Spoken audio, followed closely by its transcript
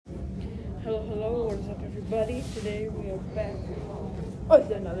Hello, what is up everybody? Today we are back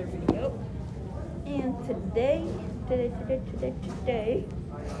with another video. And today,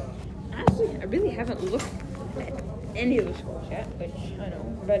 honestly, I really haven't looked at any of the scores yet, which I know,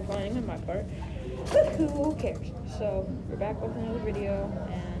 bad planning on my part, but who cares? So, we're back with another video,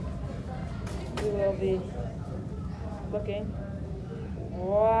 and we will be looking.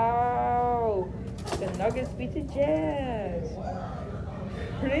 Wow! The Nuggets beat the Jazz!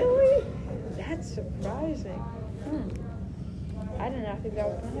 Really? That's surprising. I did not think that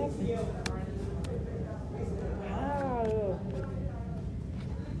was going to happen. Wow.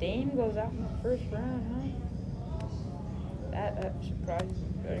 Dame goes out in the first round, huh? That surprises me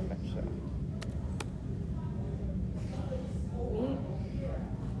very much so.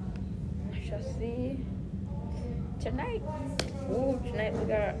 We shall see tonight. Ooh, tonight we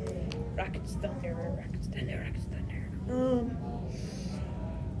got Rockets Thunder.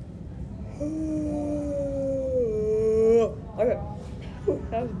 Okay.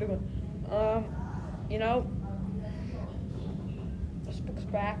 That was a big one. This book's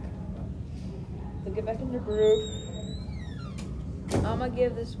back. They'll get back in their groove. I'm gonna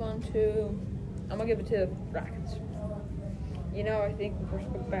give it to Rockets. I think the first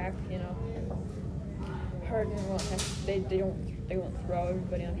book back, Harden won't have they won't throw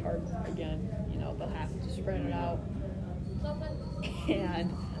everybody on Harden again. They'll have to spread it out. And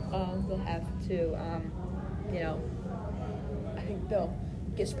they'll have to I think they'll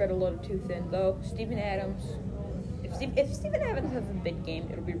get spread a little too thin though. Steven Adams, if Steven Adams has a big game,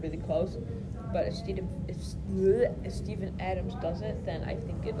 it'll be really close. But if Steven Adams doesn't, then I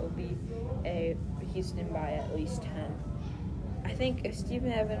think it'll be he's in by at least 10. I think if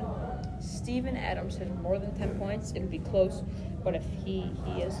Steven Adams has more than 10 points, it'll be close. But if he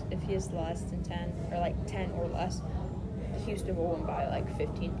has less than 10 or like 10 or less, Houston will win by like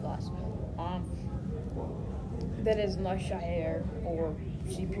 15 plus. That is unless Jair or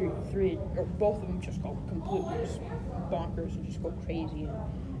CP3 or both of them just go completely bonkers and just go crazy and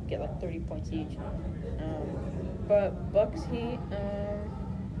get like 30 points each. But Bucks Heat,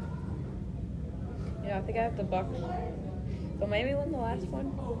 I think I have the Bucks. So maybe win the last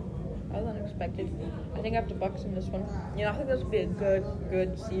one. That was unexpected. I think I have the Bucks in this one. I think this will be a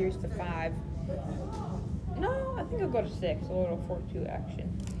good series to 5. No, I think I'll go to 6. A little 4-2 action.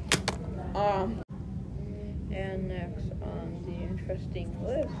 And next on the interesting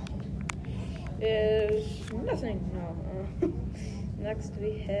list is nothing. No. Next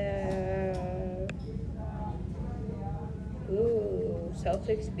we have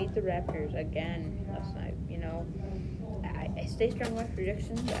Celtics beat the Raptors again last night. I stay strong with my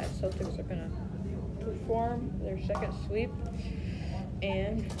prediction that Celtics are gonna perform their second sweep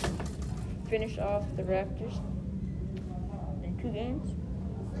and finish off the Raptors in 2 games.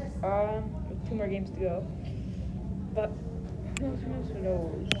 With 2 more games to go. But who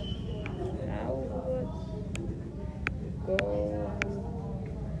knows? Now let's go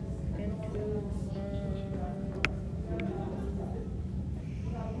into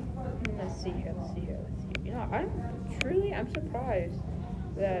let's see here. I'm surprised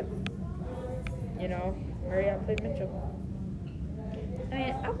that Murray outplayed Mitchell.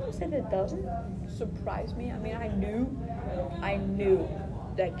 I wouldn't say that doesn't surprise me. I knew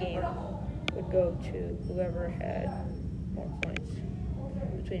that game would go to whoever had more points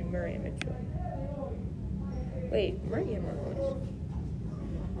between Murray and Mitchell. Wait, Murray had more points.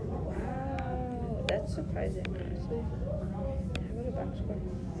 Wow, that's surprising, honestly. How about a box score?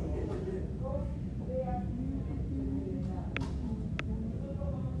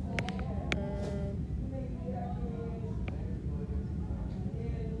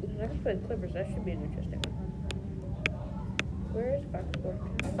 Next play the Clippers. That should be an interesting one. Where is box score?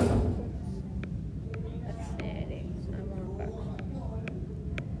 That's standings. I'm on box.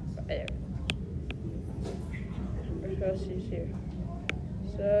 Right there. Let's see here.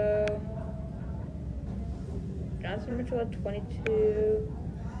 So Johnson Mitchell had 22.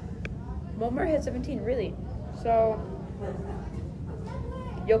 Murray had 17. Really? So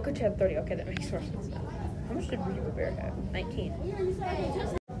Jokic had 30. Okay, that makes more sense now. How much did Rudy Gobert have? 19.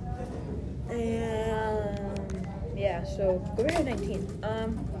 And yeah, so Gobert had 19.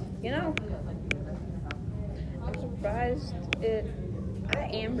 I'm surprised. I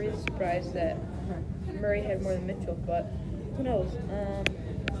am really surprised that Murray had more than Mitchell, but who knows?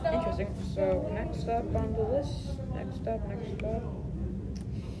 Interesting. So next up on the list, next up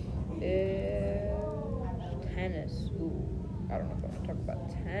is tennis. Ooh, I don't know if I want to talk about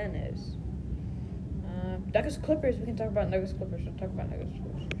tennis. Nuggets Clippers. We can talk about Nuggets Clippers. We'll talk about Nuggets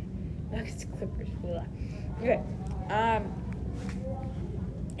Clippers. Nuggets Clippers. Blah. Okay.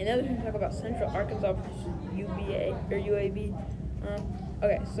 And then we're going to talk about Central Arkansas versus UBA or UAB.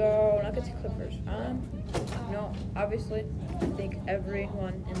 Okay, so Nuggets Clippers. Obviously, I think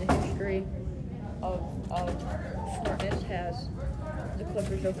everyone in the history of smartness has the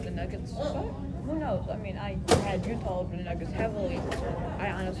Clippers over the Nuggets. But who knows? I mean, I had Utah over the Nuggets heavily. I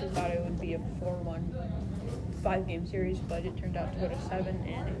honestly thought it would be a 4-1 5-game series, but it turned out to go to 7,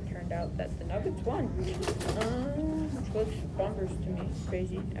 and it turned out that the Nuggets won. Which looks bonkers to me.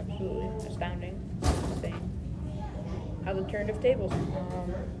 Crazy, absolutely astounding, insane. How the turned of tables.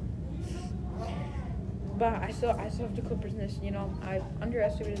 But I still have the Clippers in this. I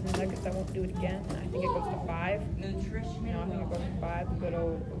underestimated the Nuggets. I won't do it again. I think it goes to 5. I think it goes to 5. Go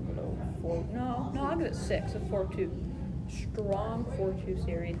to 4. No, I'll give it 6. A 4-2. Strong 4-2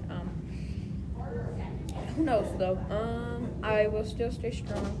 series. Who knows though? I will still stay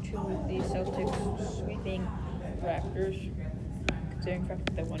strong to the Celtics sweeping Raptors, considering the fact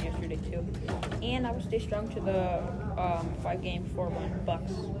that they won yesterday too. And I will stay strong to the 5-game 4-1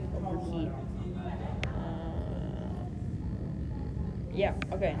 Bucks over Heat. Yeah.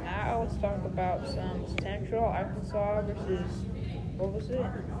 Okay. Now let's talk about some Central Arkansas versus what was it?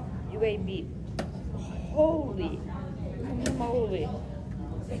 UAB. Holy moly!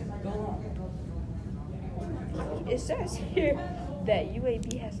 It says here that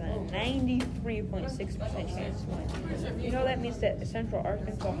UAB has a 93.6% chance to win. That means that Central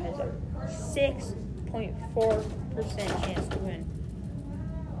Arkansas has a 6.4% chance to win.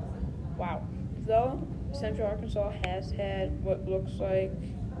 Wow. Though Central Arkansas has had what looks like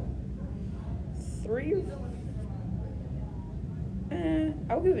 3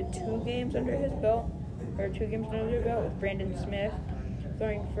 I'll give it 2 games under his belt, or 2 games under their belt with Brandon Smith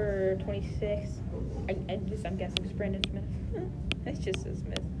throwing for 26. I'm guessing it's Brandon Smith. It's just a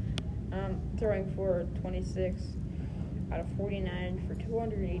Smith. Throwing for 26 out of 49 for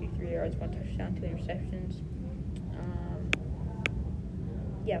 283 yards, 1 touchdown, 2 interceptions.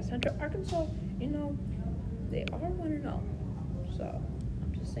 Central Arkansas, they are 1-0. So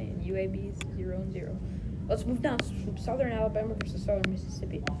I'm just saying, UAB is 0-0. Let's move down. Southern Alabama versus Southern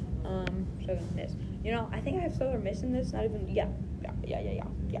Mississippi. Southern Miss. I think I have Southern Miss in this. Not even. Yeah.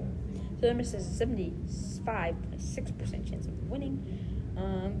 Southern Miss has a 75.6% chance of winning.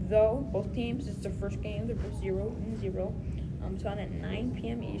 Though both teams, it's their first game. They're both 0-0. It's on at 9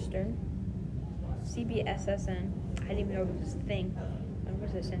 p.m. Eastern. CBSSN. I didn't even know it was a thing. What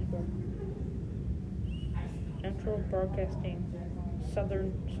does that stand for? Central Broadcasting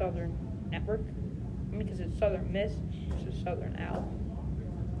Southern Network. Because it's Southern Miss versus Southern Al.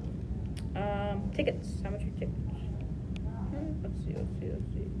 Tickets. How much are tickets? Let's see.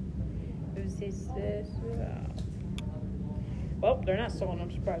 Who's this? Well, they're not selling them,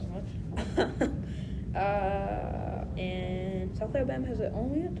 surprisingly. And South Alabama has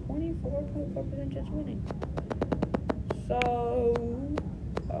only a 24.4% chance of winning. So,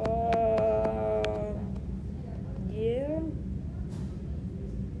 yeah.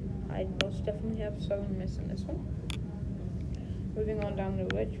 I most definitely have Southern Miss in this one. Moving on down the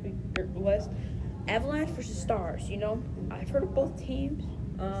list. Avalanche versus Stars. I've heard of both teams.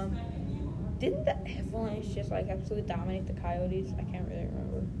 Didn't the Avalanche just absolutely dominate the Coyotes? I can't really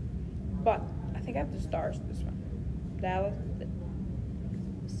remember. But I think I have the Stars in this one. Dallas.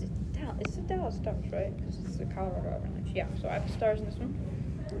 It's the Dallas Stars, right? Because it's the Colorado Avalanche. Yeah, so I have the Stars in this one.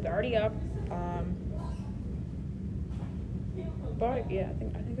 They're already up. But yeah, I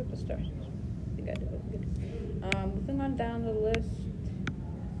think I have the Stars. I think I did it good. Moving on down the list.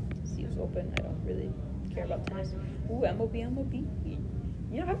 See who's open. I don't really care about tennis. Ooh, MLB.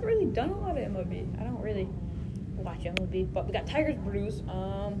 I haven't really done a lot of MLB. I don't really watch MLB, but we got Tigers Blues.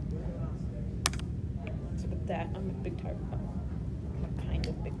 What's up with that? I'm a kind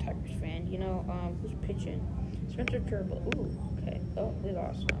of big Tigers fan. Who's pitching? Spencer Turnbull. Ooh, okay. Oh, we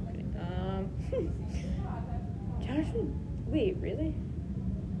lost. No, I'm kidding. Jonathan. Wait, really?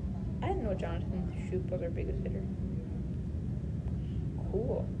 I didn't know Jonathan Shoup was our biggest hitter.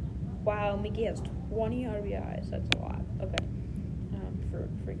 Cool. Wow, Mickey has 20 RBIs. That's a lot. Okay. For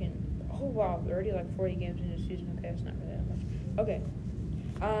freaking. Oh wow, they're already 40 games into the season. Okay, that's not really that much. Okay.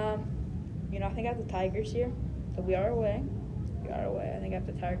 I think I have the Tigers here. So we are away. I think I have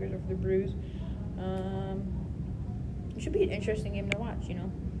the Tigers over the Brews. It should be an interesting game to watch.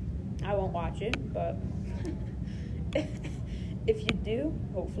 I won't watch it, but if you do,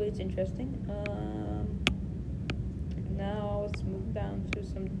 hopefully it's interesting. Now let's move down to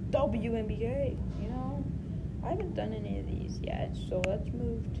some WNBA. I haven't done any of these yet, so let's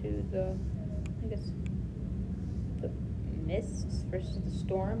move to the Mists versus the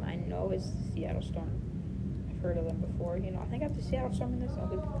Storm. I know it's the Seattle Storm. I heard of them before. You know, I think I have the Seattle Storm in this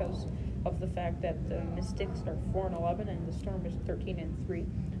only because of the fact that the Mystics are 4-11 and the Storm is 13-3.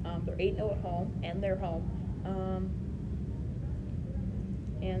 They're 8-0 at home, and they're home.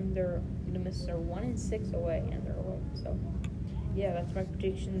 And the Mystics are 1-6 away, and they're away. So, yeah, that's my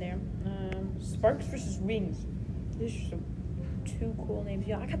prediction there. Sparks versus Wings. These are some two cool names.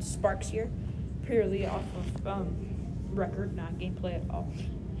 Yeah, I got Sparks here, purely off of record, not gameplay at all.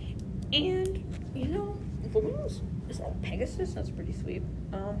 And you know, the Wings is that Pegasus. That's pretty sweet.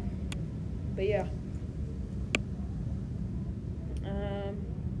 But yeah.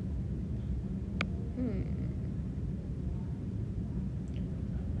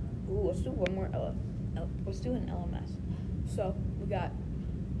 Ooh, let's do one more let's do an LMS. So we got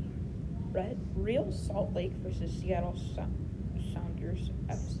Real Salt Lake versus Seattle Sounders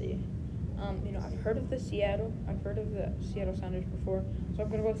FC. You know, I've heard of the Seattle Sounders before, so I'm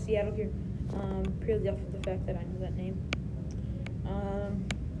gonna go with Seattle here. Purely off of the fact that I know that name.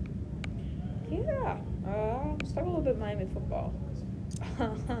 Let's talk a little bit Miami football.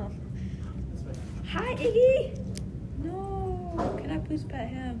 Hi, Iggy. No, can I please pet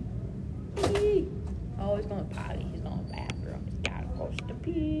him? Iggy. Oh, he's going to potty. He's going to the bathroom. He's got to go to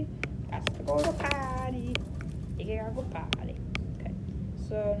pee. Got to go to potty. Iggy got to go potty. Okay.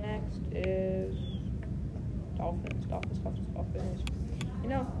 So next is Dolphins. You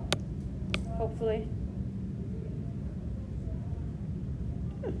know, hopefully.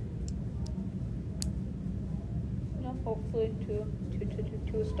 Hopefully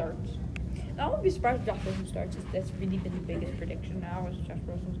two starts. I won't be surprised if Josh Rosen starts. That's really been the biggest prediction now is Josh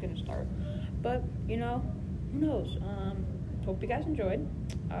Rosen's going to start. But, you know, who knows? Hope you guys enjoyed.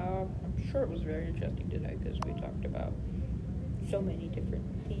 I'm sure it was very interesting today because we talked about so many different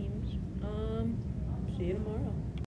teams. See you tomorrow.